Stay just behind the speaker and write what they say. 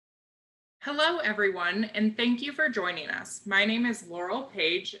Hello, everyone, and thank you for joining us. My name is Laurel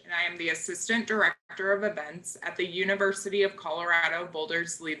Page, and I am the Assistant Director of Events at the University of Colorado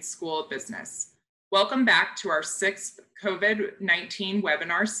Boulder's Leeds School of Business. Welcome back to our 6th COVID-19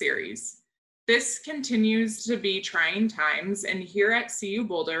 webinar series. This continues to be trying times, and here at CU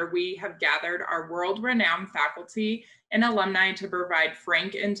Boulder, we have gathered our world-renowned faculty and alumni to provide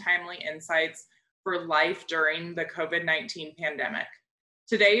frank and timely insights for life during the COVID-19 pandemic.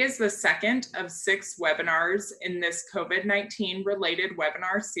 Today is the second of 6 webinars in this COVID-19 related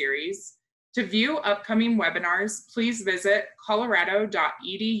webinar series. To view upcoming webinars, please visit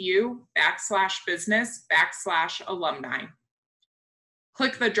colorado.edu/business/alumni.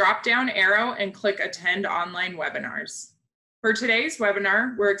 Click the drop-down arrow and click Attend Online Webinars. For today's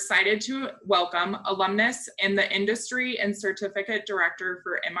webinar, we're excited to welcome alumnus and the Industry and Certificate Director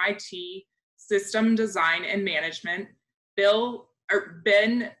for MIT System Design and Management,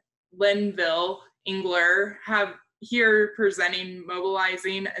 Ben Linville-Engler, here presenting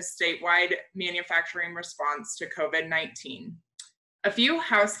Mobilizing, a statewide manufacturing response to COVID-19. A few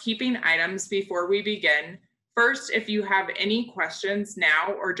housekeeping items before we begin. First, if you have any questions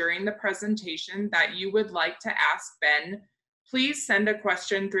now or during the presentation that you would like to ask Ben, please send a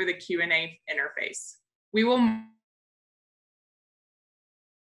question through the Q&A interface. We will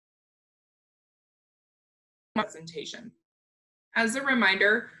presentation. As a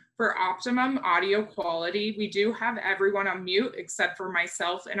reminder, for optimum audio quality, we do have everyone on mute except for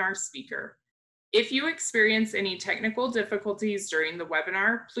myself and our speaker. If you experience any technical difficulties during the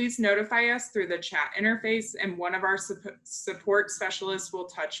webinar, please notify us through the chat interface and one of our support specialists will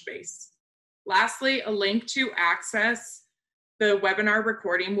touch base. Lastly, a link to access the webinar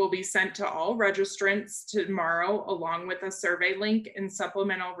recording will be sent to all registrants tomorrow, along with a survey link and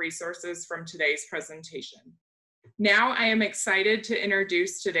supplemental resources from today's presentation. Now I am excited to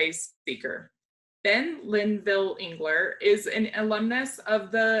introduce today's speaker. Ben Linville-Engler is an alumnus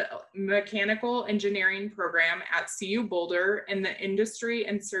of the Mechanical Engineering program at CU Boulder and the Industry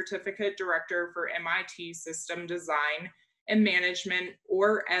and Certificate Director for MIT System Design and Management,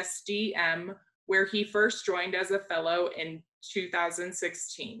 or SDM, where he first joined as a fellow in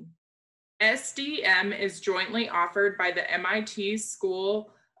 2016. SDM is jointly offered by the MIT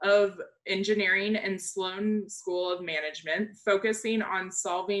School of Engineering and Sloan School of Management, focusing on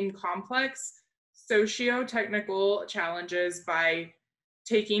solving complex socio-technical challenges by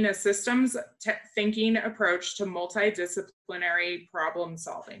taking a systems thinking approach to multidisciplinary problem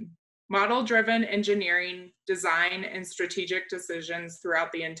solving, model-driven engineering, design, and strategic decisions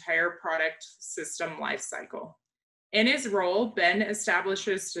throughout the entire product system lifecycle. In his role, Ben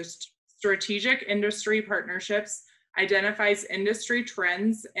establishes strategic industry partnerships, identifies industry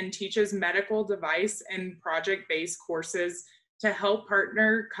trends, and teaches medical device and project-based courses to help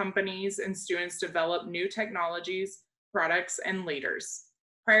partner companies and students develop new technologies, products, and leaders.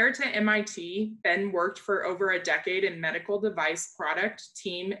 Prior to MIT, Ben worked for over a decade in medical device product,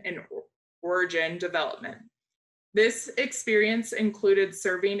 team, and origin development. This experience included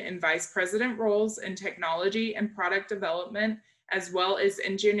serving in vice president roles in technology and product development, as well as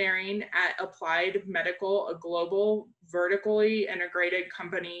engineering at Applied Medical, a global vertically integrated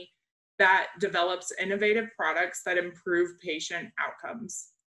company that develops innovative products that improve patient outcomes.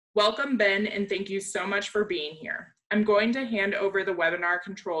 Welcome, Ben, and thank you so much for being here. I'm going to hand over the webinar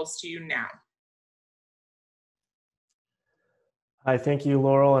controls to you now. Hi, thank you,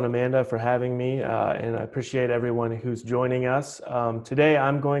 Laurel and Amanda, for having me, and I appreciate everyone who's joining us. Today,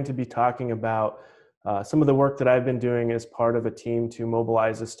 I'm going to be talking about some of the work that I've been doing as part of a team to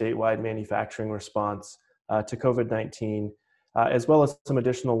mobilize a statewide manufacturing response to COVID-19, as well as some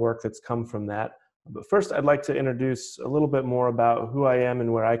additional work that's come from that. But first, I'd like to introduce a little bit more about who I am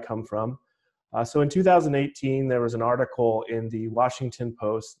and where I come from. So in 2018, there was an article in the Washington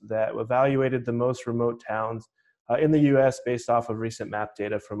Post that evaluated the most remote towns in the US based off of recent map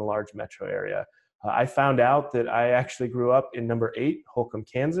data from a large metro area. I found out that I actually grew up in number 8, Holcomb,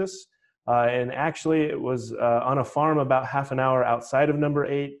 Kansas. And actually it was on a farm about half an hour outside of number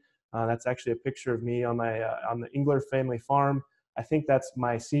 8. That's actually a picture of me on the Engler family farm. I think that's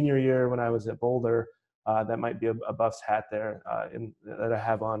my senior year when I was at Boulder. That might be a Buffs hat there that I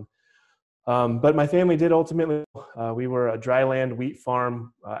have on. But my family did ultimately, we were a dryland wheat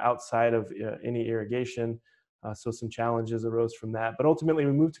farm outside of any irrigation. So some challenges arose from that. But ultimately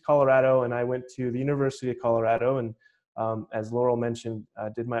we moved to Colorado and I went to the University of Colorado and as Laurel mentioned,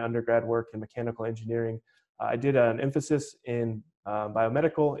 did my undergrad work in mechanical engineering. I did an emphasis in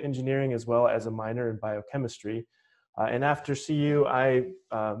biomedical engineering as well as a minor in biochemistry. And after CU, I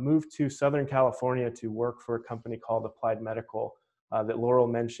moved to Southern California to work for a company called Applied Medical that Laurel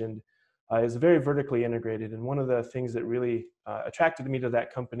mentioned. is very vertically integrated. And one of the things that really attracted me to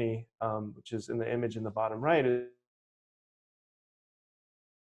that company, which is in the image in the bottom right, is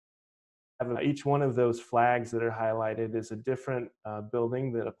each one of those flags that are highlighted is a different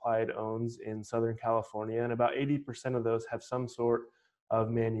building that Applied owns in Southern California, and about 80% of those have some sort of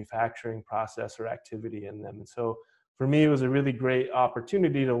manufacturing process or activity in them. And so for me, it was a really great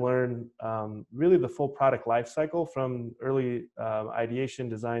opportunity to learn really the full product life cycle from early ideation,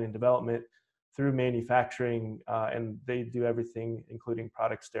 design, and development through manufacturing, and they do everything, including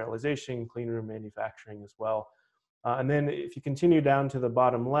product sterilization, clean room manufacturing as well. And then if you continue down to the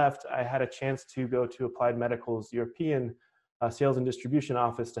bottom left, I had a chance to go to Applied Medical's European sales and distribution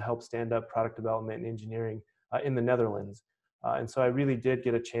office to help stand up product development and engineering in the Netherlands. And so I really did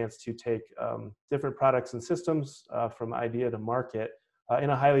get a chance to take different products and systems from idea to market in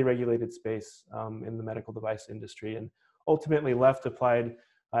a highly regulated space in the medical device industry, and ultimately left Applied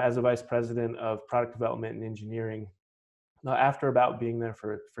as a vice president of product development and engineering after about being there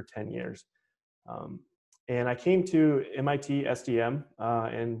for 10 years. And I came to MIT SDM,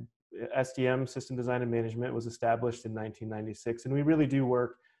 and SDM, System Design and Management, was established in 1996. And we really do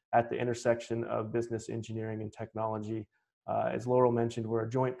work at the intersection of business, engineering, and technology. As Laurel mentioned, we're a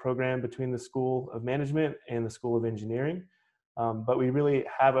joint program between the School of Management and the School of Engineering. But we really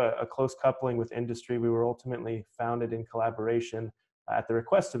have a close coupling with industry. We were ultimately founded in collaboration at the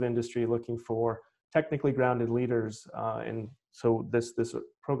request of industry, looking for technically grounded leaders. And so this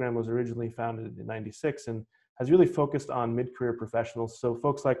program was originally founded in '96 and has really focused on mid-career professionals. So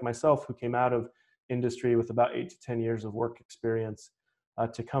folks like myself who came out of industry with about 8 to 10 years of work experience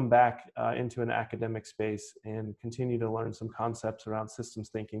to come back into an academic space and continue to learn some concepts around systems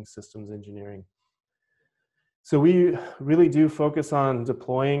thinking, systems engineering. So we really do focus on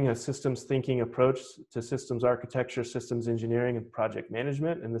deploying a systems thinking approach to systems architecture, systems engineering, and project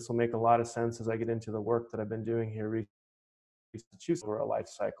management. And this will make a lot of sense as I get into the work that I've been doing here recently over a life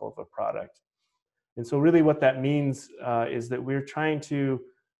cycle of a product. And so really what that means is that we're trying to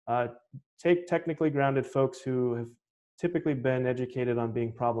take technically grounded folks who have typically been educated on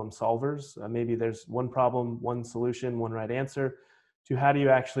being problem solvers. Maybe there's one problem, one solution, one right answer, to how do you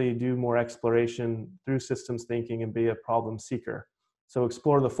actually do more exploration through systems thinking and be a problem seeker. So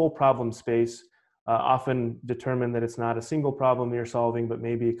explore the full problem space, often determine that it's not a single problem you're solving, but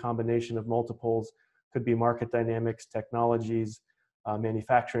maybe a combination of multiples. Could be market dynamics, technologies,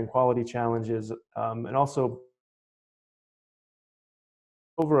 manufacturing quality challenges, and also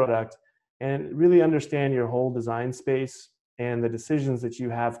over product, and really understand your whole design space and the decisions that you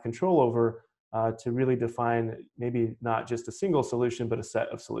have control over to really define maybe not just a single solution, but a set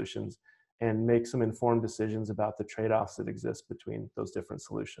of solutions, and make some informed decisions about the trade-offs that exist between those different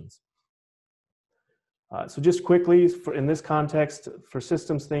solutions. So just quickly, in this context, for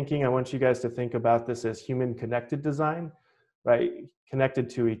systems thinking, I want you guys to think about this as human connected design, right? Connected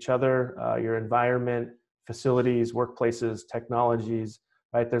to each other, your environment, facilities, workplaces, technologies,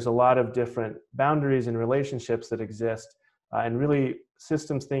 right? There's a lot of different boundaries and relationships that exist. And really,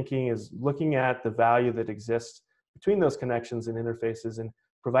 systems thinking is looking at the value that exists between those connections and interfaces and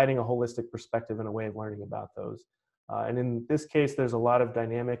providing a holistic perspective and a way of learning about those. And in this case, there's a lot of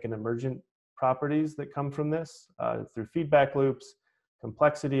dynamic and emergent properties that come from this through feedback loops,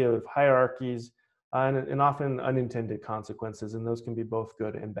 complexity of hierarchies, and often unintended consequences, and those can be both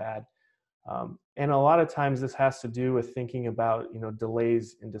good and bad. And a lot of times this has to do with thinking about,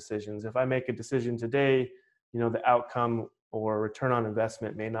 delays in decisions. If I make a decision today, the outcome or return on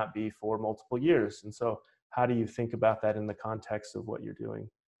investment may not be for multiple years. And so how do you think about that in the context of what you're doing?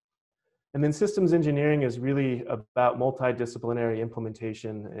 And then systems engineering is really about multidisciplinary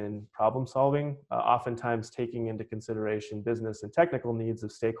implementation and problem solving, oftentimes taking into consideration business and technical needs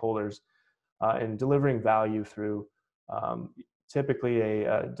of stakeholders and delivering value through typically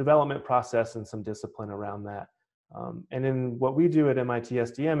a development process and some discipline around that. And then what we do at MIT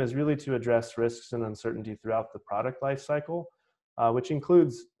SDM is really to address risks and uncertainty throughout the product life cycle, which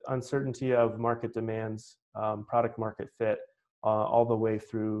includes uncertainty of market demands, product market fit, all the way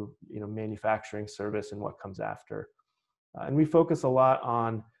through manufacturing, service, and what comes after. And we focus a lot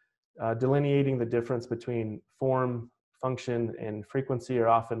on delineating the difference between form, function, and frequency are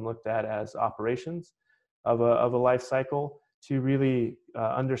often looked at as operations of a life cycle to really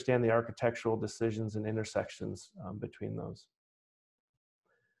understand the architectural decisions and intersections between those.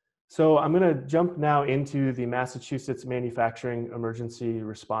 So I'm going to jump now into the Massachusetts Manufacturing Emergency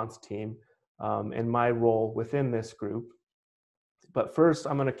Response Team and my role within this group. But first,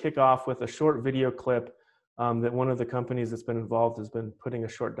 I'm going to kick off with a short video clip that one of the companies that's been involved has been putting a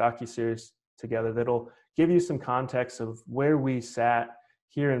short docuseries together that'll give you some context of where we sat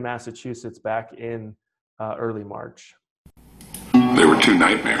here in Massachusetts back in early March. There were two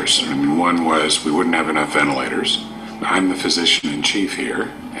nightmares. I mean, one was we wouldn't have enough ventilators. I'm the physician in chief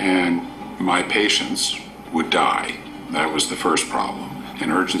here, and my patients would die. That was the first problem.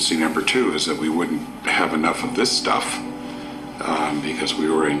 And urgency number two is that we wouldn't have enough of this stuff because we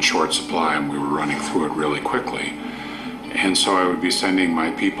were in short supply and we were running through it really quickly. And so I would be sending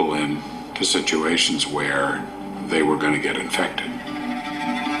my people in to situations where they were going to get infected.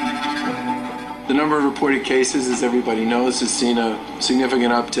 The number of reported cases, as everybody knows, has seen a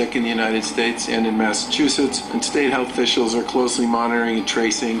significant uptick in the United States and in Massachusetts, and state health officials are closely monitoring and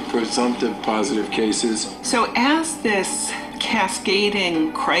tracing presumptive positive cases. So as this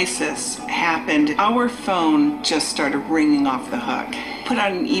cascading crisis happened, our phone just started ringing off the hook. Put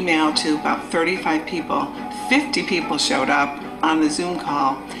out an email to about 35 people. 50 people showed up on the Zoom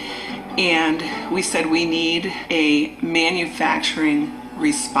call, and we said we need a manufacturing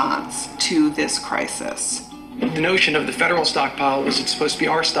response to this crisis. The notion of the federal stockpile was it's supposed to be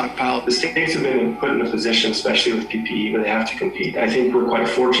our stockpile. The states have been put in a position, especially with PPE, where they have to compete. I think we're quite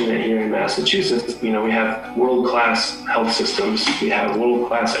fortunate here in Massachusetts. We have world-class health systems. We have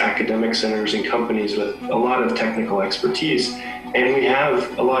world-class academic centers and companies with a lot of technical expertise. And we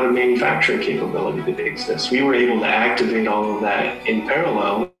have a lot of manufacturing capability that exists. We were able to activate all of that in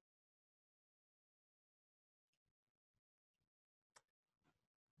parallel.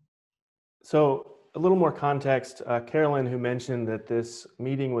 So a little more context, Carolyn, who mentioned that this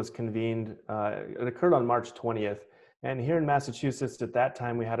meeting was convened, it occurred on March 20th. And here in Massachusetts at that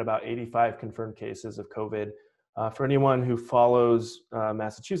time, we had about 85 confirmed cases of COVID. For anyone who follows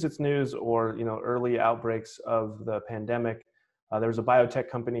Massachusetts news or early outbreaks of the pandemic, there was a biotech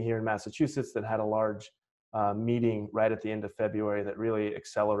company here in Massachusetts that had a large meeting right at the end of February that really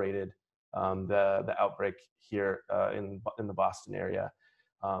accelerated the outbreak here in the Boston area.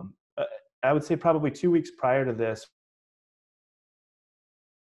 I would say probably 2 weeks prior to this,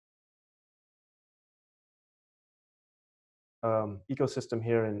 ecosystem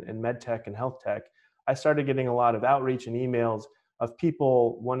here in medtech and health tech, I started getting a lot of outreach and emails of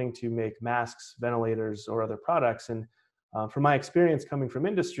people wanting to make masks, ventilators, or other products. And from my experience coming from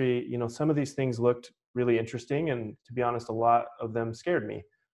industry, some of these things looked really interesting. And to be honest, a lot of them scared me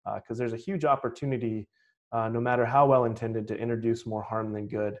because there's a huge opportunity, no matter how well intended, to introduce more harm than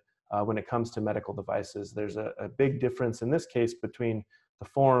good. When it comes to medical devices, there's a big difference in this case between the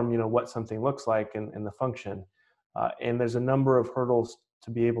form, what something looks like, and the function. And there's a number of hurdles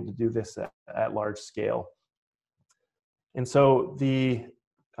to be able to do this at large scale. And so the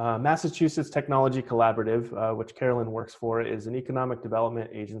Massachusetts Technology Collaborative, which Carolyn works for, is an economic development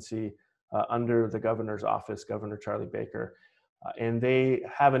agency under the governor's office, Governor Charlie Baker. And they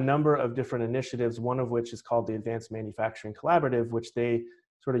have a number of different initiatives, one of which is called the Advanced Manufacturing Collaborative, which they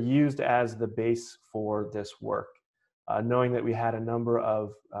sort of used as the base for this work, knowing that we had a number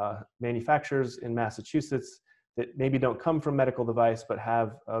of manufacturers in Massachusetts that maybe don't come from medical device, but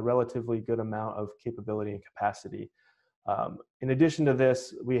have a relatively good amount of capability and capacity. In addition to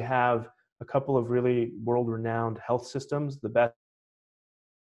this, we have a couple of really world-renowned health systems, the best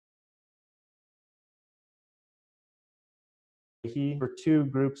for two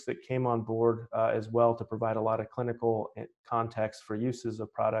groups that came on board as well to provide a lot of clinical context for uses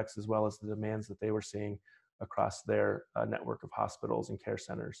of products, as well as the demands that they were seeing across their network of hospitals and care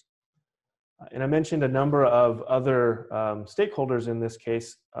centers. And I mentioned a number of other stakeholders in this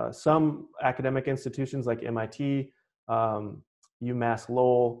case, some academic institutions like MIT, UMass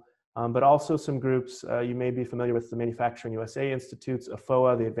Lowell, but also some groups, you may be familiar with the Manufacturing USA Institutes,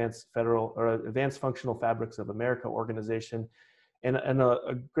 AFOA, the Advanced Functional Fabrics of America organization, and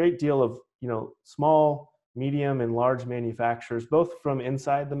a great deal of small, medium, and large manufacturers, both from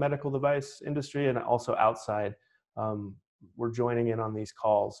inside the medical device industry and also outside, were joining in on these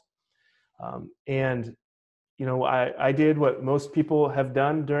calls. And I did what most people have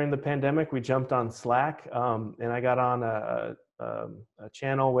done during the pandemic. We jumped on Slack, and I got on a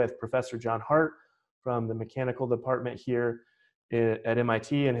channel with Professor John Hart from the mechanical department here at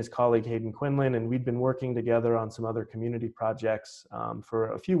MIT and his colleague Hayden Quinlan, and we'd been working together on some other community projects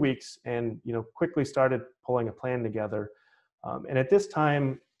for a few weeks, and quickly started pulling a plan together. And at this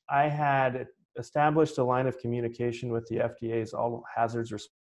time, I had established a line of communication with the FDA's all hazards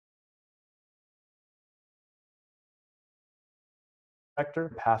response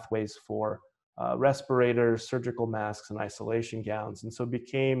pathways for respirators, surgical masks, and isolation gowns, and so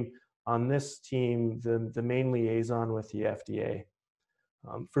became on this team the main liaison with the FDA.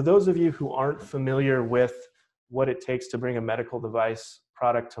 For those of you who aren't familiar with what it takes to bring a medical device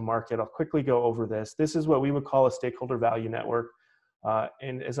product to market, I'll quickly go over this. This is what we would call a stakeholder value network.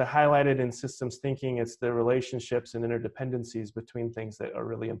 And as I highlighted in systems thinking, it's the relationships and interdependencies between things that are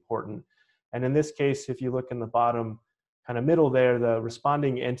really important. And in this case, if you look in the bottom kind of middle there, the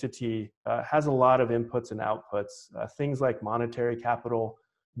responding entity has a lot of inputs and outputs, things like monetary capital,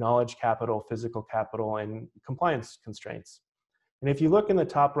 knowledge capital, physical capital, and compliance constraints. And if you look in the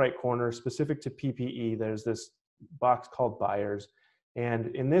top right corner, specific to PPE, there's this box called buyers. And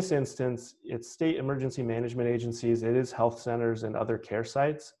in this instance, it's state emergency management agencies, it is health centers and other care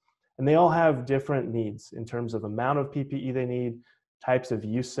sites. And they all have different needs in terms of amount of PPE they need, types of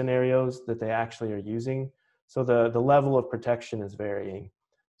use scenarios that they actually are using. So the level of protection is varying.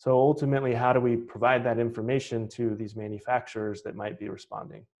 So ultimately, how do we provide that information to these manufacturers that might be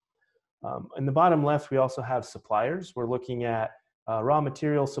responding? In the bottom left, we also have suppliers. We're looking at raw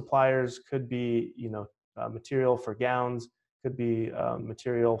material suppliers, could be material for gowns, could be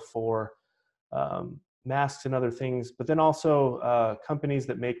material for masks and other things, but then also companies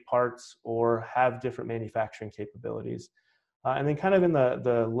that make parts or have different manufacturing capabilities. And then kind of in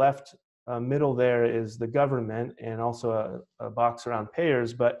the left middle there is the government, and also a box around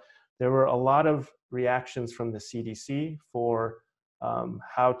payers, but there were a lot of reactions from the CDC for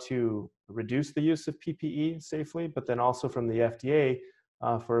how to reduce the use of PPE safely, but then also from the FDA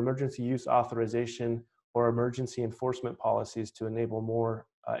for emergency use authorization or emergency enforcement policies to enable more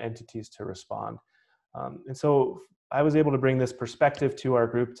entities to respond. And so I was able to bring this perspective to our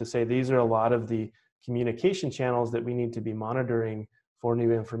group to say these are a lot of the communication channels that we need to be monitoring for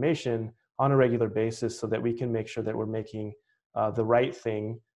new information on a regular basis so that we can make sure that we're making the right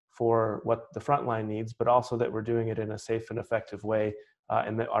thing for what the frontline needs, but also that we're doing it in a safe and effective way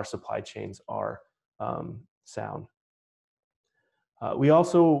and that our supply chains are sound. We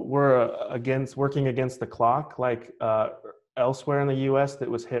also were working against the clock, like elsewhere in the US that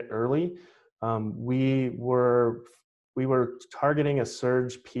was hit early. We were targeting a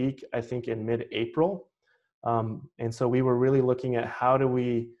surge peak, I think, in mid-April. And so we were really looking at how do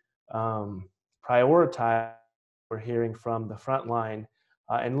we prioritize what we're hearing from the front line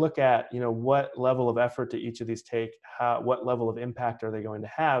and look at what level of effort do each of these take, what level of impact are they going to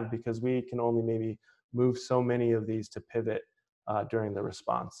have, because we can only maybe move so many of these to pivot during the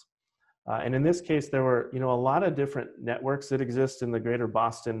response. And in this case, there were a lot of different networks that exist in the greater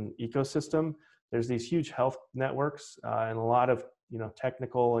Boston ecosystem. There's these huge health networks and a lot of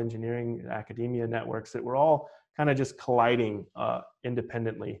technical engineering academia networks that were all kind of just colliding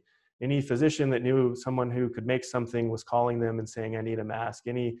independently. Any physician that knew someone who could make something was calling them and saying, I need a mask.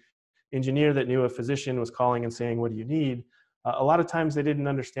 Any engineer that knew a physician was calling and saying, what do you need? A lot of times they didn't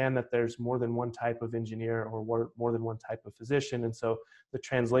understand that there's more than one type of engineer or more than one type of physician. And so the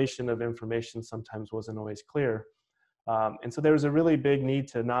translation of information sometimes wasn't always clear. And so there was a really big need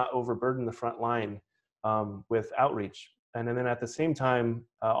to not overburden the front line with outreach. And then at the same time,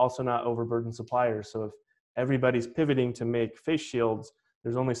 also not overburden suppliers. So if everybody's pivoting to make face shields,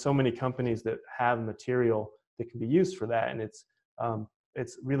 there's only so many companies that have material that can be used for that. And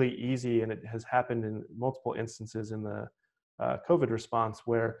it's really easy, and it has happened in multiple instances in the COVID response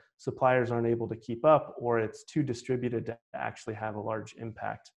where suppliers aren't able to keep up, or it's too distributed to actually have a large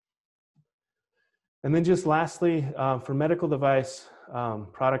impact. And then just lastly, for medical device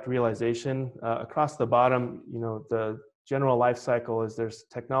product realization, across the bottom, the general life cycle is there's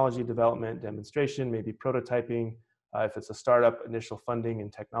technology development, demonstration, maybe prototyping, if it's a startup, initial funding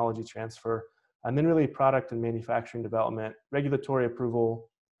and technology transfer, and then really product and manufacturing development, regulatory approval,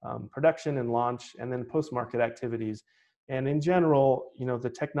 production and launch, and then post-market activities. And in general, the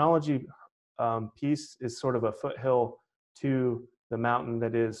technology piece is sort of a foothill to the mountain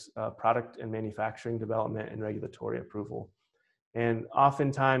that is product and manufacturing development and regulatory approval. And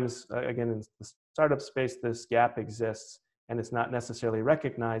oftentimes, again, in the startup space, this gap exists and it's not necessarily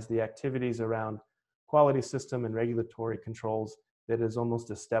recognized, the activities around quality system and regulatory controls, that is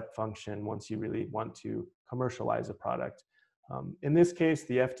almost a step function once you really want to commercialize a product. In this case,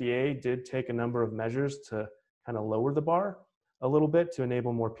 the FDA did take a number of measures to kind of lower the bar a little bit to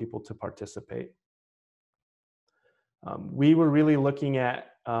enable more people to participate. We were really looking at,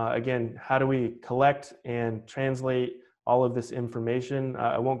 again, how do we collect and translate all of this information.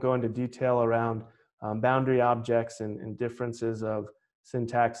 I won't go into detail around boundary objects and differences of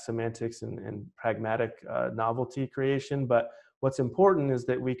syntax, semantics, and pragmatic novelty creation, but what's important is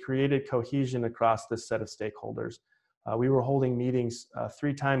that we created cohesion across this set of stakeholders. We were holding meetings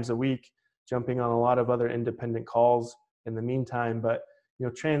 3 times a week, jumping on a lot of other independent calls in the meantime, but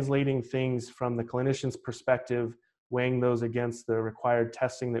translating things from the clinician's perspective, weighing those against the required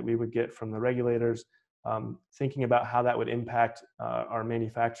testing that we would get from the regulators, thinking about how that would impact our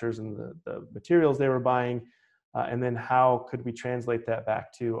manufacturers and the materials they were buying, and then how could we translate that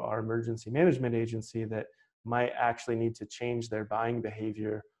back to our emergency management agency that might actually need to change their buying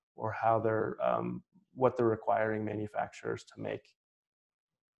behavior or how they're, what they're requiring manufacturers to make.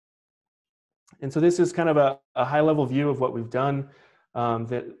 And so this is kind of a high-level view of what we've done,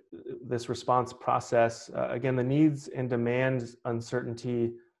 this response process. Again, the needs and demands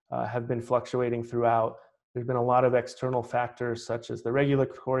uncertainty have been fluctuating throughout. There's been a lot of external factors such as the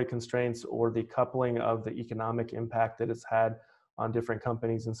regulatory constraints or the coupling of the economic impact that it's had on different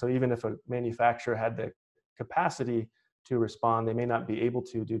companies. And so even if a manufacturer had the capacity to respond, they may not be able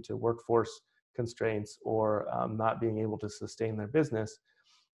to due to workforce constraints or not being able to sustain their business.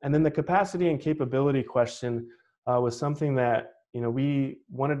 And then the capacity and capability question was something that we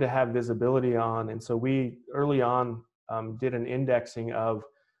wanted to have visibility on. And so we early on did an indexing of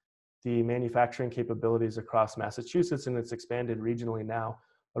the manufacturing capabilities across Massachusetts, and it's expanded regionally now.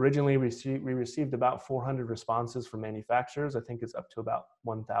 Originally, we received about 400 responses from manufacturers. I think it's up to about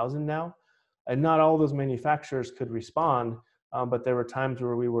 1,000 now. And not all those manufacturers could respond, but there were times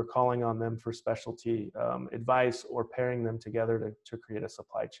where we were calling on them for specialty advice or pairing them together to create a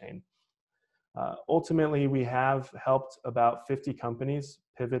supply chain. Ultimately, we have helped about 50 companies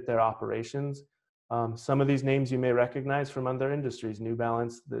pivot their operations. Some of these names you may recognize from other industries. New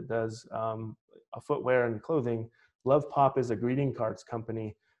Balance that does footwear and clothing. Love Pop is a greeting cards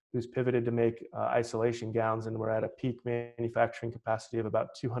company who's pivoted to make isolation gowns, and we're at a peak manufacturing capacity of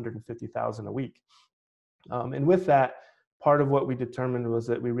about 250,000 a week. And with that, part of what we determined was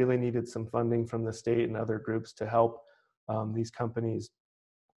that we really needed some funding from the state and other groups to help these companies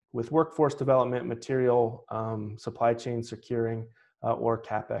with workforce development, material, supply chain securing, or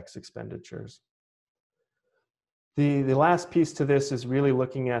CapEx expenditures. The last piece to this is really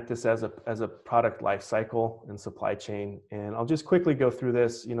looking at this as a product life cycle and supply chain. And I'll just quickly go through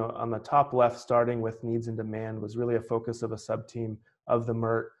this. On the top left, starting with needs and demand, was really a focus of a sub-team of the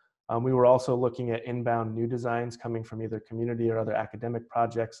M-ERT. We were also looking at inbound new designs coming from either community or other academic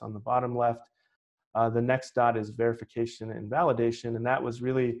projects on the bottom left. The next dot is verification and validation, and that was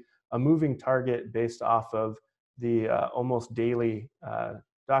really a moving target based off of the almost daily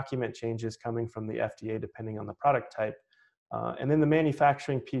document changes coming from the FDA depending on the product type. And then the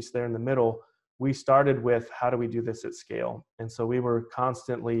manufacturing piece there in the middle, we started with how do we do this at scale? And so we were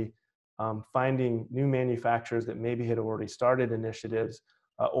constantly finding new manufacturers that maybe had already started initiatives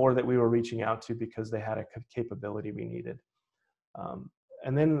or that we were reaching out to because they had a capability we needed.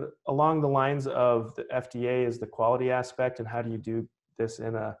 And then along the lines of the FDA is the quality aspect and how do you do this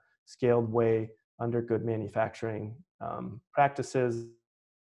in a scaled way under good manufacturing practices.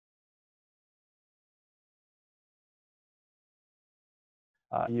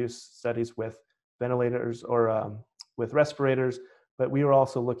 Use studies with ventilators or with respirators, but we were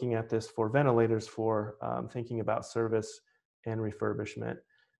also looking at this for ventilators for thinking about service and refurbishment.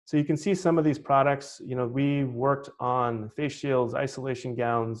 So you can see some of these products, we worked on face shields, isolation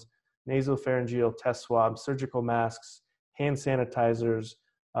gowns, nasopharyngeal test swabs, surgical masks, hand sanitizers,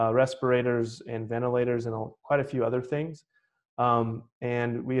 respirators and ventilators, and quite a few other things.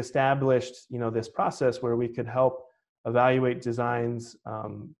 And we established, this process where we could help evaluate designs,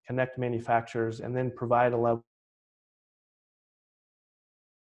 connect manufacturers, and then provide a level.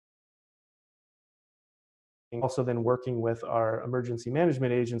 Also then working with our emergency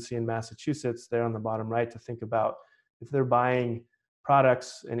management agency in Massachusetts there on the bottom right to think about if they're buying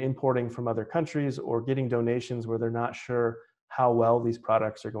products and importing from other countries or getting donations where they're not sure how well these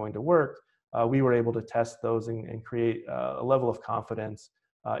products are going to work, we were able to test those and create a level of confidence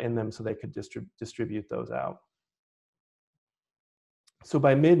in them so they could distribute those out. So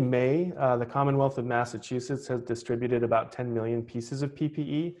by mid-May, the Commonwealth of Massachusetts has distributed about 10 million pieces of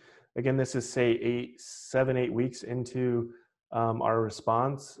PPE. Again, this is say 7-8 weeks into our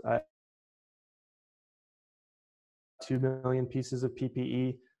response. 2 million pieces of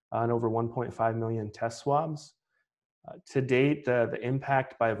PPE and over 1.5 million test swabs. To date, the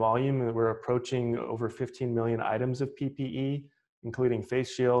impact by volume, we're approaching over 15 million items of PPE, including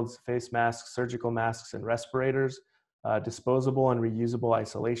face shields, face masks, surgical masks, and respirators, disposable and reusable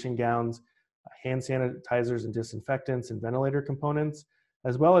isolation gowns, hand sanitizers and disinfectants, and ventilator components,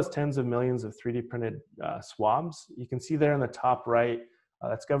 as well as tens of millions of 3D printed swabs. You can see there in the top right,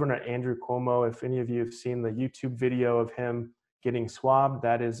 that's Governor Andrew Cuomo. If any of you have seen the YouTube video of him getting swabbed,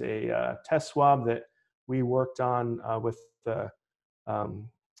 that is a test swab that we worked on with a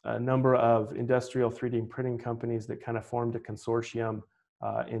number of industrial 3D printing companies that kind of formed a consortium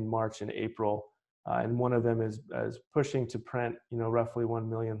in March and April. And one of them is pushing to print, roughly 1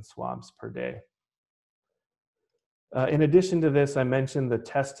 million swabs per day. In addition to this, I mentioned the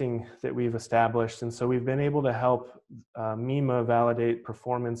testing that we've established. And so we've been able to help MEMA validate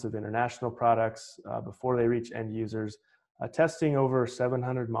performance of international products before they reach end users, testing over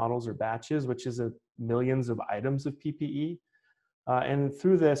 700 models or batches, which is millions of items of PPE. And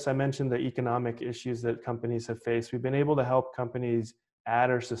through this, I mentioned the economic issues that companies have faced. We've been able to help companies add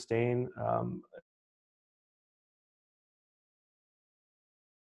or sustain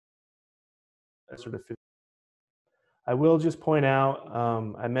sort of. I will just point out,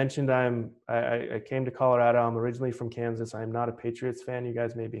 I mentioned I came to Colorado. I'm originally from Kansas. I am not a Patriots fan. You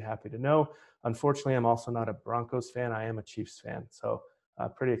guys may be happy to know. Unfortunately, I'm also not a Broncos fan. I am a Chiefs fan. So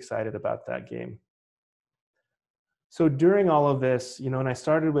pretty excited about that game. So during all of this, and I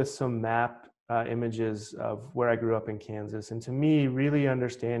started with some map images of where I grew up in Kansas. And to me, really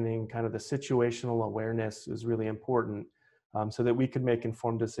understanding kind of the situational awareness is really important. So that we could make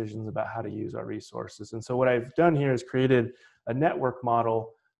informed decisions about how to use our resources. And so what I've done here is created a network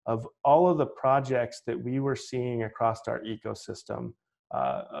model of all of the projects that we were seeing across our ecosystem.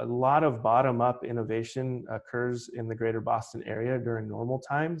 A lot of bottom-up innovation occurs in the greater Boston area during normal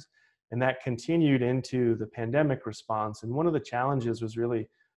times, and that continued into the pandemic response. And one of the challenges was really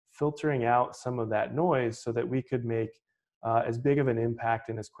filtering out some of that noise so that we could make as big of an impact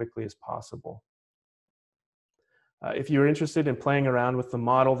and as quickly as possible. If you're interested in playing around with the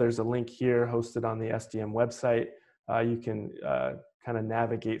model, there's a link here hosted on the SDM website. You can kind of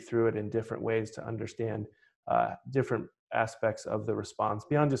navigate through it in different ways to understand different aspects of the response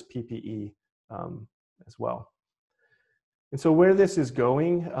beyond just PPE as well. And so where this is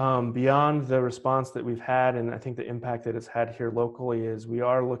going, beyond the response that we've had, and I think the impact that it's had here locally, is we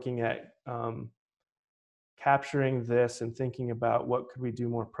are looking at capturing this and thinking about what could we do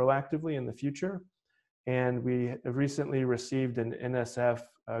more proactively in the future. And we have recently received an NSF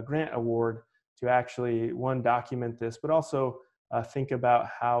grant award to actually, one, document this, but also think about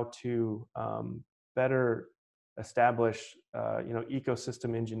how to better establish,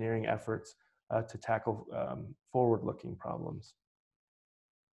 ecosystem engineering efforts to tackle forward-looking problems.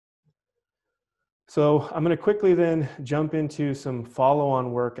 So I'm going to quickly then jump into some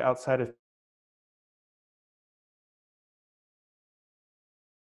follow-on work outside of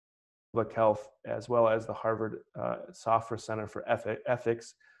public health, as well as the Harvard Software Center for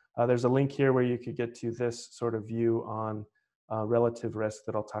Ethics. There's a link here where you could get to this sort of view on relative risk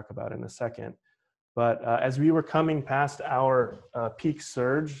that I'll talk about in a second. But as we were coming past our peak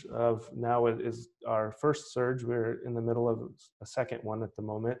surge of, now it is our first surge, we're in the middle of a second one at the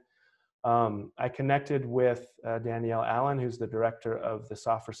moment. I connected with Danielle Allen, who's the director of the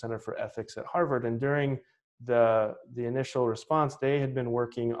Software Center for Ethics at Harvard. And during the initial response, they had been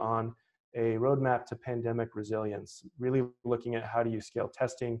working on a roadmap to pandemic resilience, really looking at how do you scale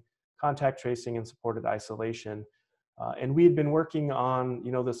testing, contact tracing, and supported isolation. And we had been working on,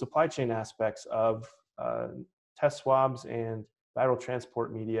 the supply chain aspects of test swabs and viral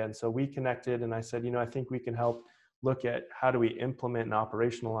transport media. And so we connected, and I said, I think we can help look at how do we implement and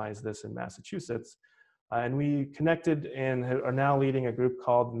operationalize this in Massachusetts. And we connected and are now leading a group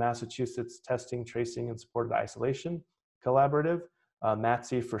called Massachusetts Testing, Tracing, and Supported Isolation Collaborative,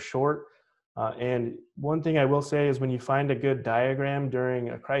 MATSI for short. And one thing I will say is when you find a good diagram during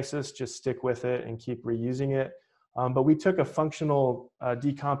a crisis, just stick with it and keep reusing it. But we took a functional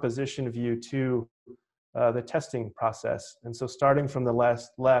decomposition view to the testing process. And so starting from the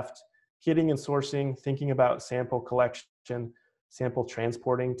left, kitting and sourcing, thinking about sample collection, sample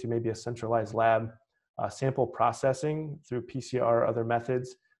transporting to maybe a centralized lab, sample processing through PCR or other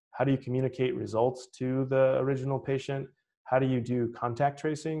methods. How do you communicate results to the original patient? How do you do contact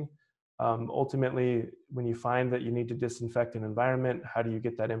tracing? Ultimately, when you find that you need to disinfect an environment, how do you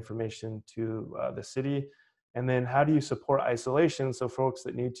get that information to the city? And then how do you support isolation? So folks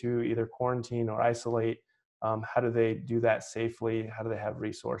that need to either quarantine or isolate, how do they do that safely? How do they have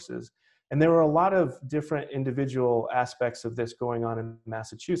resources? And there were a lot of different individual aspects of this going on in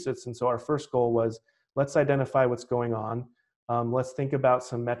Massachusetts. And so our first goal was, let's identify what's going on. Let's think about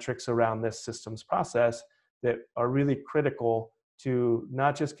some metrics around this systems process that are really critical to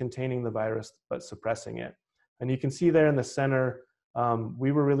not just containing the virus, but suppressing it. And you can see there in the center,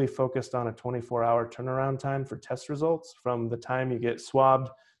 we were really focused on a 24-hour turnaround time for test results from the time you get swabbed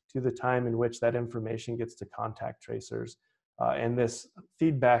to the time in which that information gets to contact tracers. And this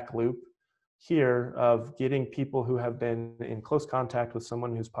feedback loop here of getting people who have been in close contact with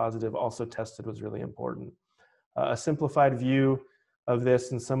someone who's positive also tested was really important. A simplified view of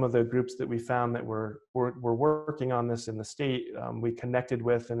this and some of the groups that we found that were working on this in the state, we connected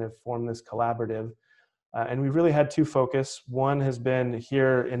with and have formed this collaborative. And we really had two focus. One has been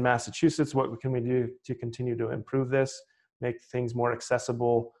here in Massachusetts, what can we do to continue to improve this, make things more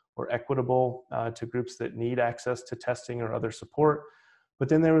accessible or equitable to groups that need access to testing or other support. But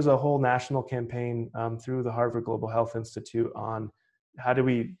then there was a whole national campaign through the Harvard Global Health Institute on how do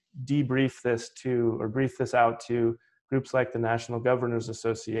we debrief this to, or brief this out to groups like the National Governors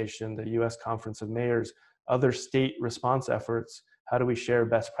Association, the US Conference of Mayors, other state response efforts. How do we share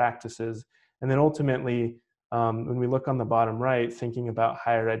best practices? And then ultimately, when we look on the bottom right, thinking about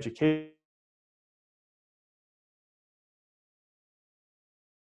higher education,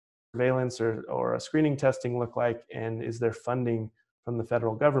 surveillance or a screening testing look like, and is there funding from the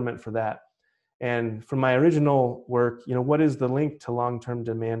federal government for that? And from my original work, what is the link to long-term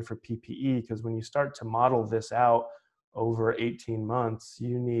demand for PPE? Because when you start to model this out over 18 months,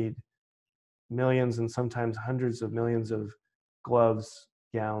 you need millions and sometimes hundreds of millions of gloves,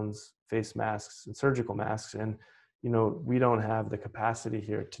 gowns, face masks, and surgical masks. And, we don't have the capacity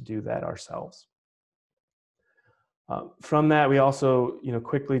here to do that ourselves. From that, we also,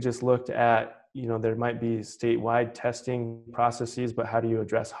 quickly just looked at, there might be statewide testing processes, but how do you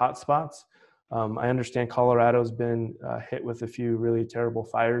address hotspots? I understand Colorado's been hit with a few really terrible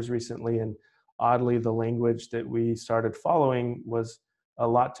fires recently, and oddly, the language that we started following was a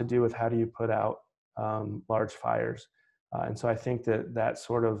lot to do with how do you put out large fires. And so I think that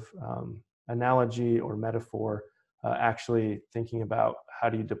sort of analogy or metaphor, actually thinking about how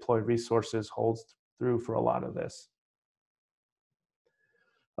do you deploy resources, holds through for a lot of this.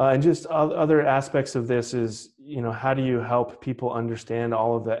 And just other aspects of this is, how do you help people understand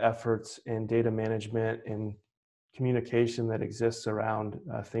all of the efforts in data management and communication that exists around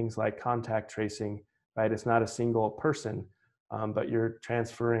things like contact tracing, right? It's not a single person, but you're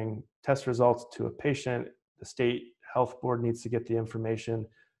transferring test results to a patient. The state health board needs to get the information.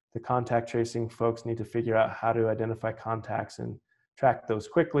 The contact tracing folks need to figure out how to identify contacts and track those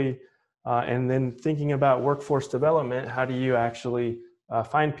quickly. And then thinking about workforce development, how do you actually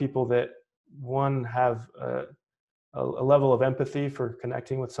find people that, one, have a level of empathy for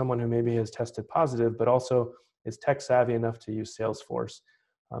connecting with someone who maybe has tested positive, but also is tech savvy enough to use Salesforce.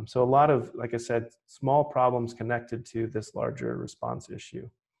 So a lot of, like I said, small problems connected to this larger response issue.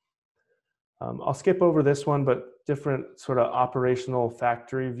 I'll skip over this one, but different sort of operational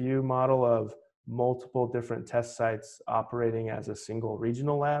factory view model of multiple different test sites operating as a single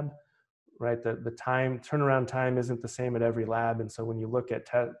regional lab. Right, the turnaround time isn't the same at every lab, and so when you look at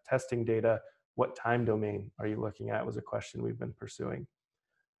testing data, what time domain are you looking at was a question we've been pursuing.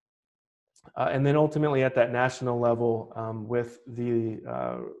 And then ultimately at that national level, with the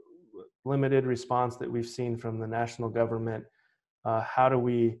limited response that we've seen from the national government, how do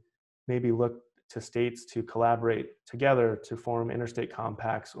we maybe look to states to collaborate together to form interstate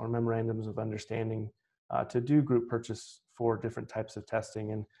compacts or memorandums of understanding to do group purchase for different types of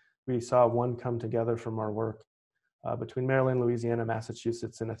testing? And we saw one come together from our work between Maryland, Louisiana,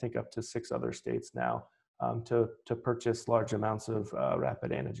 Massachusetts, and I think up to 6 other states now to purchase large amounts of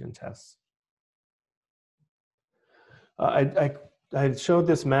rapid antigen tests. I showed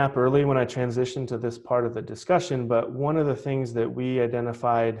this map early when I transitioned to this part of the discussion, but one of the things that we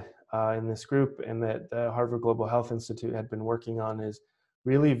identified in this group and that the Harvard Global Health Institute had been working on is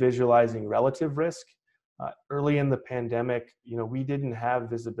really visualizing relative risk. Early in the pandemic, we didn't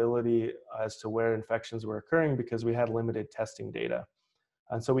have visibility as to where infections were occurring because we had limited testing data.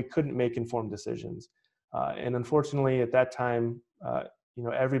 And so we couldn't make informed decisions. And unfortunately, at that time,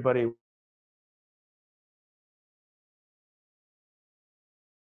 everybody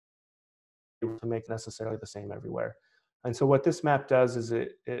to make necessarily the same everywhere. And so what this map does is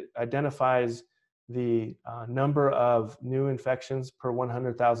it identifies the number of new infections per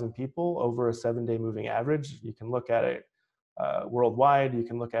 100,000 people over a 7-day moving average. You can look at it worldwide, you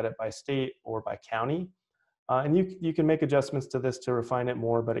can look at it by state or by county. And you can make adjustments to this to refine it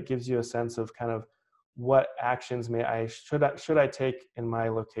more, but it gives you a sense of kind of what actions should I take in my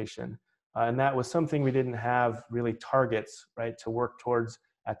location. And that was something we didn't have really targets, right, to work towards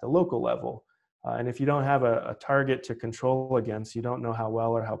at the local level. And if you don't have a target to control against, you don't know how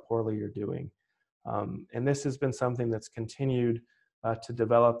well or how poorly you're doing. And this has been something that's continued to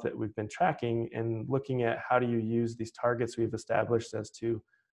develop, that we've been tracking and looking at how do you use these targets we've established as to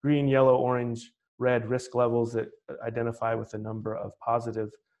green, yellow, orange, red risk levels that identify with a number of positive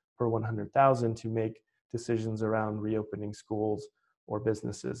per 100,000 to make decisions around reopening schools or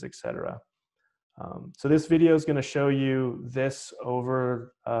businesses, et cetera. So this video is going to show you this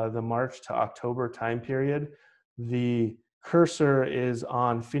over the March to October time period. The cursor is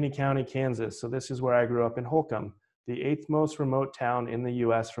on Finney County, Kansas. So this is where I grew up in Holcomb, the 8th most remote town in the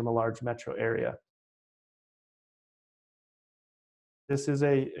US from a large metro area. this is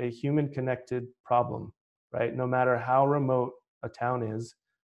a human connected problem, right? No matter how remote a town is,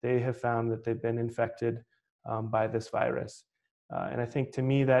 they have found that they've been infected by this virus. And I think to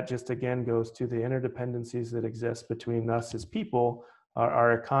me, that just again goes to the interdependencies that exist between us as people,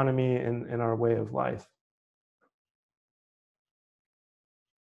 our economy, and our way of life.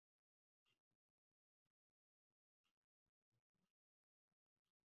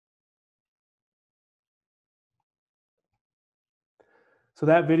 So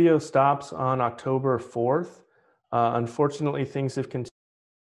that video stops on October 4th. Unfortunately, things have continued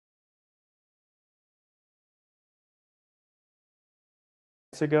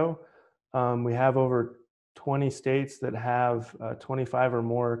ago. We have over 20 states that have 25 or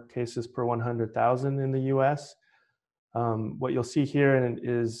more cases per 100,000 in the US. What you'll see here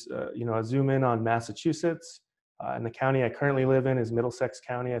is a zoom in on Massachusetts. And the county I currently live in is Middlesex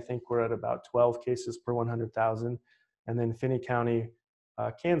County. I think we're at about 12 cases per 100,000. And then Finney County,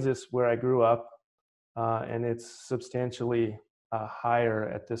 Kansas, where I grew up, and it's substantially higher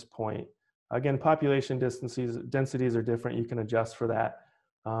at this point. Again, population densities are different. You can adjust for that.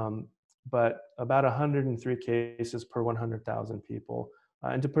 But about 103 cases per 100,000 people.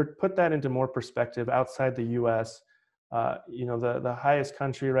 And to put that into more perspective, outside the US, the highest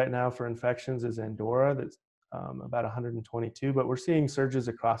country right now for infections is Andorra. That's about 122, but we're seeing surges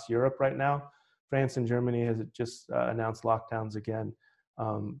across Europe right now. France and Germany has just announced lockdowns again,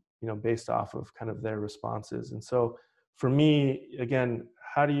 based off of kind of their responses. And so for me, again,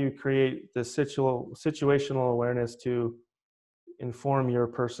 how do you create this situational awareness to inform your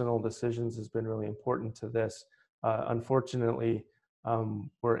personal decisions has been really important to this. Unfortunately,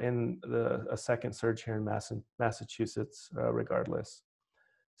 we're in a second surge here in Massachusetts regardless.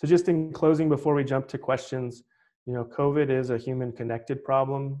 So just in closing, before we jump to questions, COVID is a human connected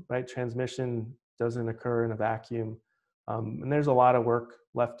problem, right? Transmission doesn't occur in a vacuum. And there's a lot of work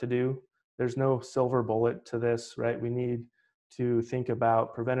left to do. There's no silver bullet to this, right? We need to think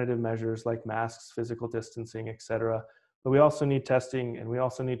about preventative measures like masks, physical distancing, et cetera. But we also need testing, and we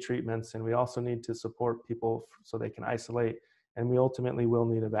also need treatments, and we also need to support people so they can isolate, and we ultimately will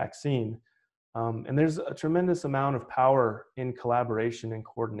need a vaccine. And there's a tremendous amount of power in collaboration and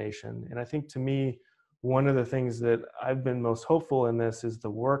coordination. And I think to me, one of the things that I've been most hopeful in this is the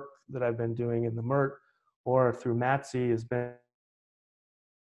work that I've been doing in the M-ERT or through MATSI has been,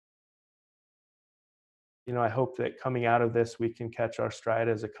 I hope that coming out of this, we can catch our stride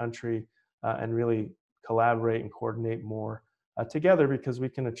as a country and really collaborate and coordinate more together, because we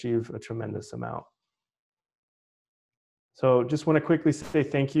can achieve a tremendous amount. So just want to quickly say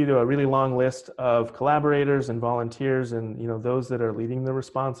thank you to a really long list of collaborators and volunteers and those that are leading the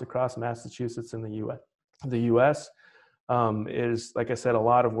response across Massachusetts and the US. Is, like I said, a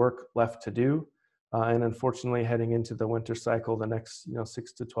lot of work left to do. And unfortunately, heading into the winter cycle, the next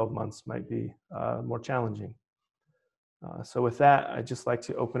 6 to 12 months might be more challenging. So with that, I'd just like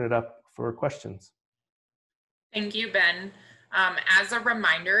to open it up for questions. Thank you, Ben. As a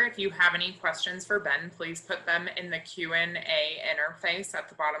reminder, if you have any questions for Ben, please put them in the Q&A interface at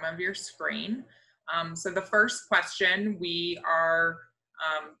the bottom of your screen. So the first question we are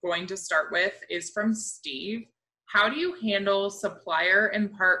going to start with is from Steve. How do you handle supplier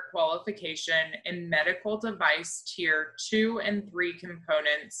and part qualification in medical device tier 2 and 3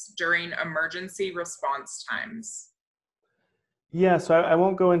 components during emergency response times? Yeah, so I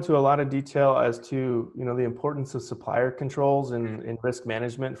won't go into a lot of detail as to the importance of supplier controls and risk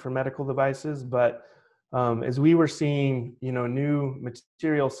management for medical devices, but as we were seeing new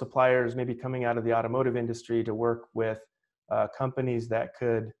material suppliers maybe coming out of the automotive industry to work with companies that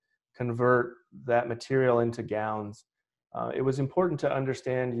could convert that material into gowns, it was important to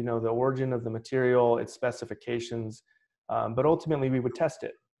understand the origin of the material, its specifications, but ultimately we would test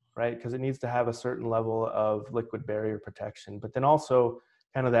it, right? Because it needs to have a certain level of liquid barrier protection. But then also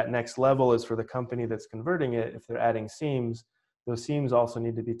kind of that next level is for the company that's converting it. If they're adding seams, those seams also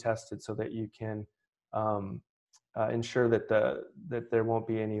need to be tested so that you can ensure that there won't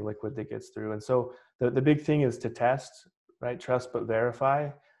be any liquid that gets through. And so the big thing is to test, right? Trust but verify.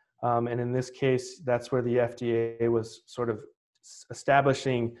 And in this case, that's where the FDA was sort of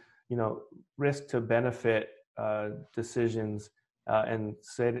establishing, risk to benefit decisions. And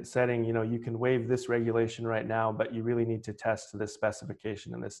setting, you can waive this regulation right now, but you really need to test this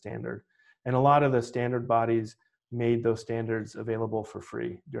specification and this standard. And a lot of the standard bodies made those standards available for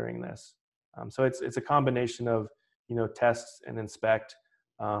free during this. So it's a combination of, test and inspect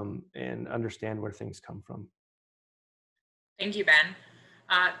and understand where things come from. Thank you, Ben.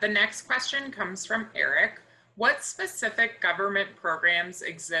 The next question comes from Eric. What specific government programs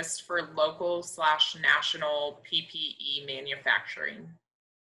exist for local/national PPE manufacturing?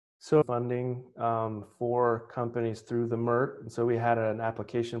 So funding for companies through the M-ERT. And so we had an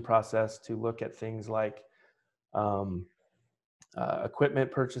application process to look at things like um,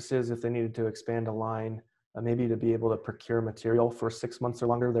 equipment purchases if they needed to expand a line, maybe to be able to procure material for 6 months or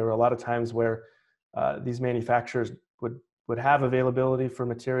longer. There were a lot of times where these manufacturers would have availability for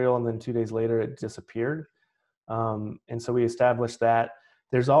material and then 2 days later it disappeared. And so we established that.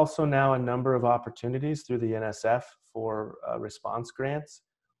 There's also now a number of opportunities through the NSF for response grants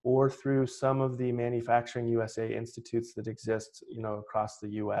or through some of the Manufacturing USA institutes that exist, across the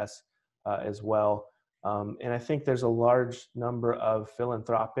US as well. And I think there's a large number of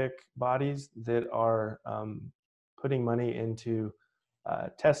philanthropic bodies that are putting money into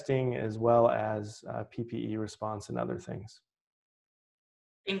testing as well as PPE response and other things.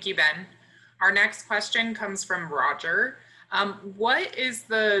 Thank you, Ben. Our next question comes from Roger. What is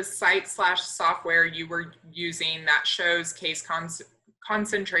the site/software you were using that shows case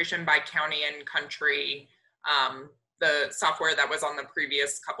concentration by county and country, the software that was on the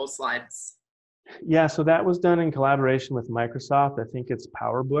previous couple slides? Yeah, so that was done in collaboration with Microsoft. I think it's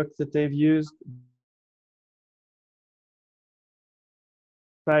PowerBook that they've used.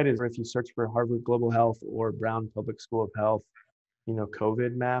 Site is if you search for Harvard Global Health or Brown Public School of Health,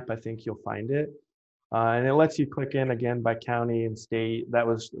 COVID map, I think you'll find it. And it lets you click in again by county and state. That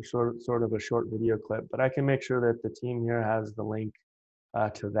was sort of a short video clip, but I can make sure that the team here has the link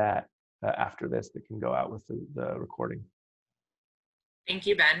to that after this that can go out with the recording. Thank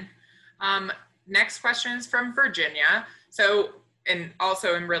you, Ben. Next question is from Virginia. So, and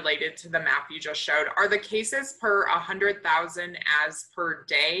also related to the map you just showed, are the cases per 100,000 as per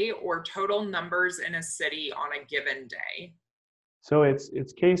day or total numbers in a city on a given day? So it's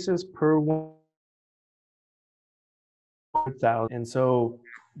cases per 100,000, and so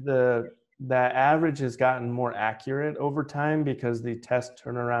that average has gotten more accurate over time because the test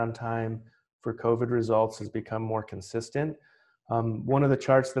turnaround time for COVID results has become more consistent. One of the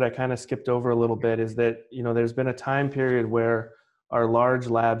charts that I kind of skipped over a little bit is that there's been a time period where our large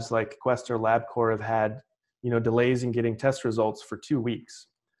labs like Quest or LabCorp have had delays in getting test results for 2 weeks.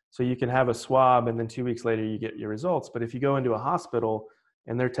 So you can have a swab and then 2 weeks later you get your results. But if you go into a hospital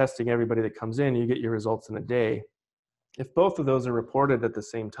and they're testing everybody that comes in, you get your results in a day. If both of those are reported at the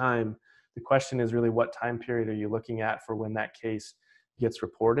same time, the question is really what time period are you looking at for when that case gets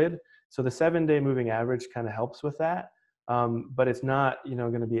reported? So the 7-day moving average kind of helps with that. But it's not,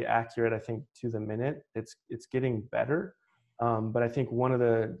 going to be accurate, I think, to the minute. It's getting better. But I think one of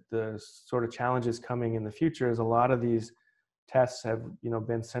the sort of challenges coming in the future is a lot of these tests have,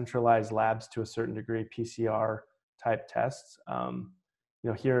 been centralized labs to a certain degree, PCR type tests.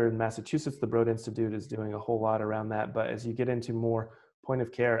 Here in Massachusetts, the Broad Institute is doing a whole lot around that. But as you get into more point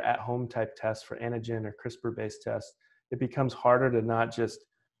of care at home type tests for antigen or CRISPR based tests, it becomes harder to not just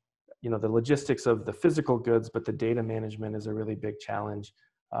the logistics of the physical goods, but the data management is a really big challenge.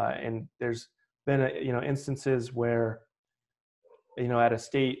 And there's been instances where at a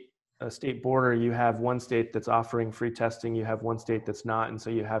state border, you have one state that's offering free testing, you have one state that's not, and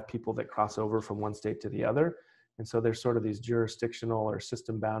so you have people that cross over from one state to the other. And so there's sort of these jurisdictional or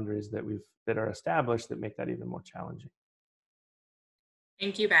system boundaries that are established that make that even more challenging.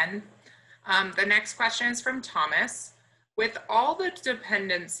 Thank you, Ben. The next question is from Thomas. With all the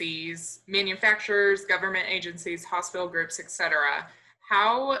dependencies, manufacturers, government agencies, hospital groups, etc.,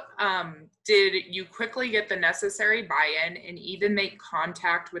 how did you quickly get the necessary buy-in and even make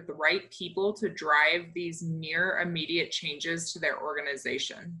contact with the right people to drive these near immediate changes to their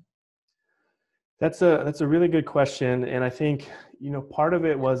organization? That's a really good question. And I think, part of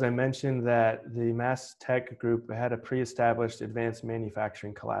it was I mentioned that the Mass Tech group had a pre-established advanced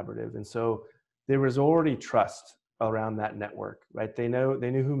manufacturing collaborative. And so there was already trust around that network, right? They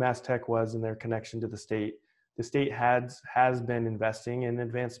knew who Mass Tech was and their connection to the state. The state has been investing in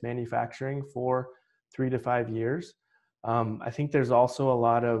advanced manufacturing for 3 to 5 years. I think there's also a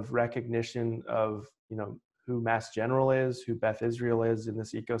lot of recognition of, who Mass General is, who Beth Israel is in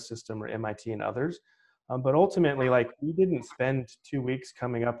this ecosystem, or MIT and others. But ultimately, we didn't spend 2 weeks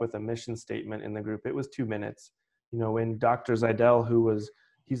coming up with a mission statement in the group. It was 2 minutes. When Dr. Zeidel,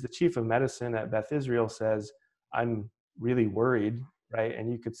 he's the chief of medicine at Beth Israel, says, I'm really worried, right? And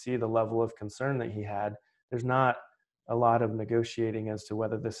you could see the level of concern that he had. There's not a lot of negotiating as to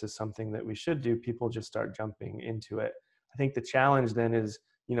whether this is something that we should do. People just start jumping into it. I think the challenge then is,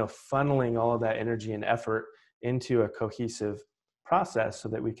 funneling all of that energy and effort into a cohesive process so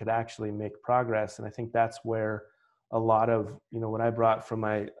that we could actually make progress. And I think that's where a lot of, what I brought from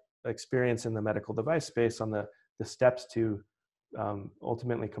my experience in the medical device space on the steps to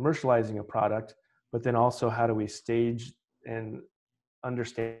ultimately commercializing a product, but then also how do we stage and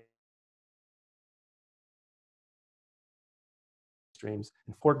understand streams.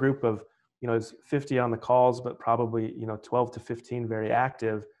 And for a group of, it's 50 on the calls, but probably, 12 to 15 very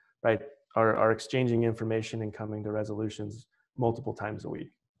active, right, are exchanging information and coming to resolutions multiple times a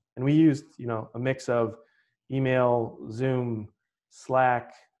week. And we used, a mix of email, Zoom,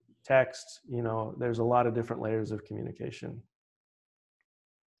 Slack, text, there's a lot of different layers of communication.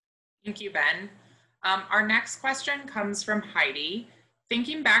 Thank you, Ben. Our next question comes from Heidi.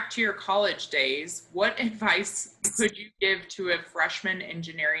 Thinking back to your college days, what advice could you give to a freshman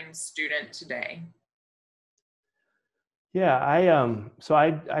engineering student today? Yeah,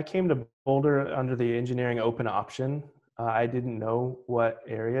 I came to Boulder under the engineering open option. I didn't know what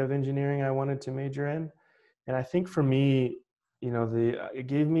area of engineering I wanted to major in. And I think for me, it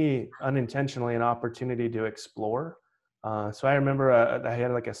gave me unintentionally an opportunity to explore. So I remember I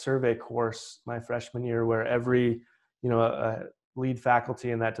had like a survey course my freshman year where every, lead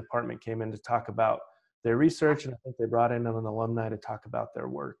faculty in that department came in to talk about their research. And I think they brought in an alumni to talk about their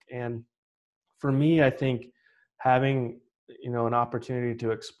work. And for me, I think having, an opportunity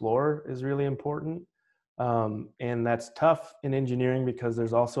to explore is really important. And that's tough in engineering because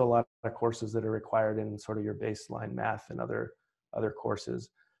there's also a lot of courses that are required in sort of your baseline math and other courses.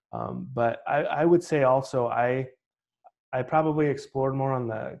 But I would say also I probably explored more on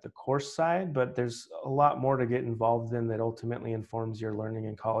the course side, but there's a lot more to get involved in that ultimately informs your learning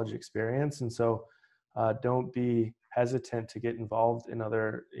and college experience. And so don't be hesitant to get involved in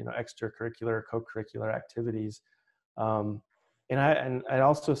other, extracurricular, co-curricular activities. And I'd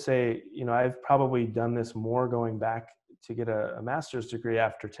also say, I've probably done this more going back to get a master's degree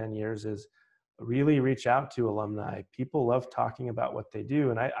after 10 years is really reach out to alumni. People love talking about what they do.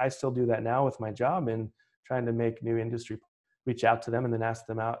 And I still do that now with my job and trying to make new industry, reach out to them and then ask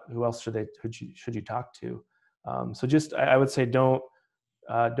them out, who else should you talk to? So just, I would say, don't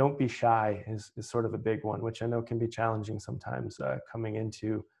be shy is sort of a big one, which I know can be challenging sometimes coming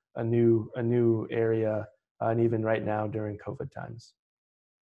into a new area and even right now during COVID times.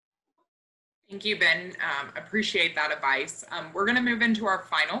 Thank you, Ben. Appreciate that advice. We're going to move into our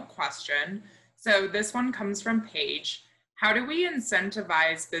final question. So this one comes from Paige. How do we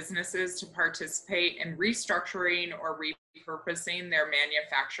incentivize businesses to participate in restructuring or repurposing their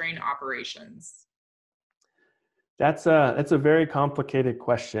manufacturing operations? That's a very complicated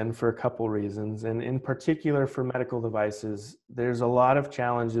question for a couple reasons. And in particular for medical devices, there's a lot of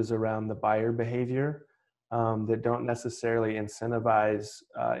challenges around the buyer behavior that don't necessarily incentivize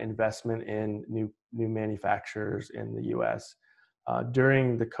investment in new manufacturers in the US.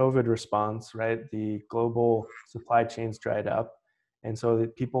 During the COVID response, right, the global supply chains dried up. And so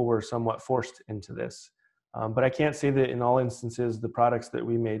that people were somewhat forced into this. But I can't say that in all instances, the products that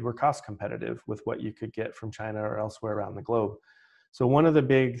we made were cost competitive with what you could get from China or elsewhere around the globe. So one of the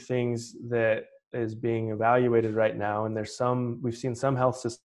big things that is being evaluated right now, and we've seen some health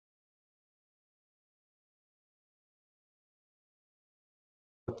systems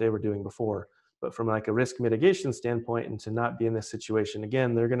what they were doing before. But from like a risk mitigation standpoint and to not be in this situation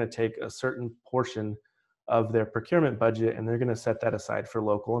again, they're going to take a certain portion of their procurement budget and they're going to set that aside for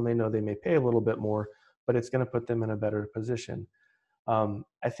local. And they know they may pay a little bit more, but it's going to put them in a better position.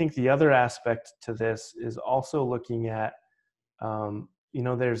 I think the other aspect to this is also looking at,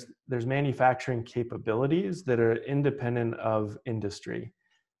 there's manufacturing capabilities that are independent of industry.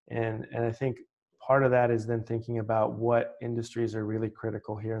 And I think part of that is then thinking about what industries are really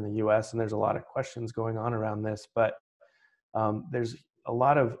critical here in the US. And there's a lot of questions going on around this, but there's a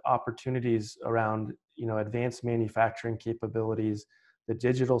lot of opportunities around, advanced manufacturing capabilities, the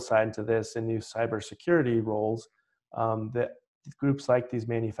digital side to this and new cybersecurity roles that groups like these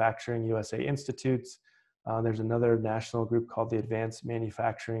Manufacturing USA Institutes. There's another national group called the Advanced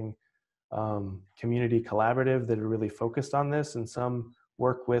Manufacturing Community Collaborative that are really focused on this, and some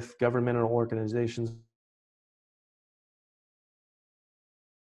work with governmental organizations.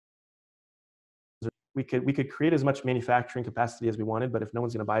 We could create as much manufacturing capacity as we wanted, but if no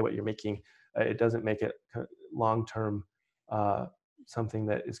one's going to buy what you're making, it doesn't make it long-term something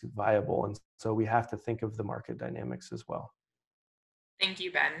that is viable. And so we have to think of the market dynamics as well. Thank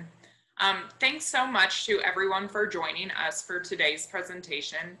you, Ben. Thanks so much to everyone for joining us for today's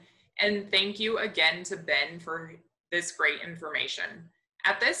presentation. And thank you again to Ben for this great information.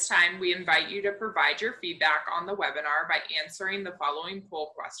 At this time, we invite you to provide your feedback on the webinar by answering the following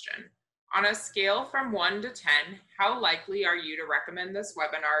poll question. On a scale from 1 to 10, how likely are you to recommend this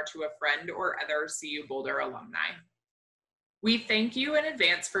webinar to a friend or other CU Boulder alumni? We thank you in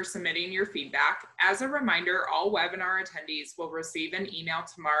advance for submitting your feedback. As a reminder, all webinar attendees will receive an email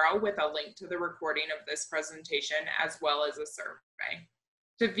tomorrow with a link to the recording of this presentation as well as a survey.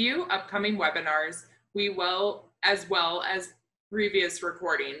 To view upcoming webinars, as well as previous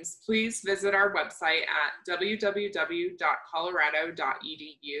recordings, please visit our website at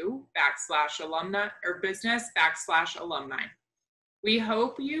www.colorado.edu/alumni or business/alumni. We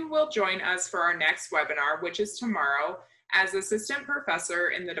hope you will join us for our next webinar, which is tomorrow, as Assistant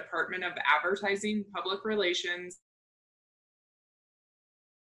Professor in the Department of Advertising, Public Relations,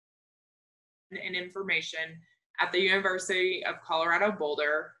 and Information at the University of Colorado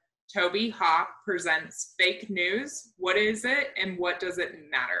Boulder. Toby Hopp presents Fake News, What Is It and What Does It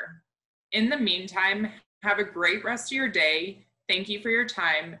Matter? In the meantime, have a great rest of your day. Thank you for your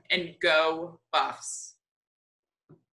time, and go Buffs.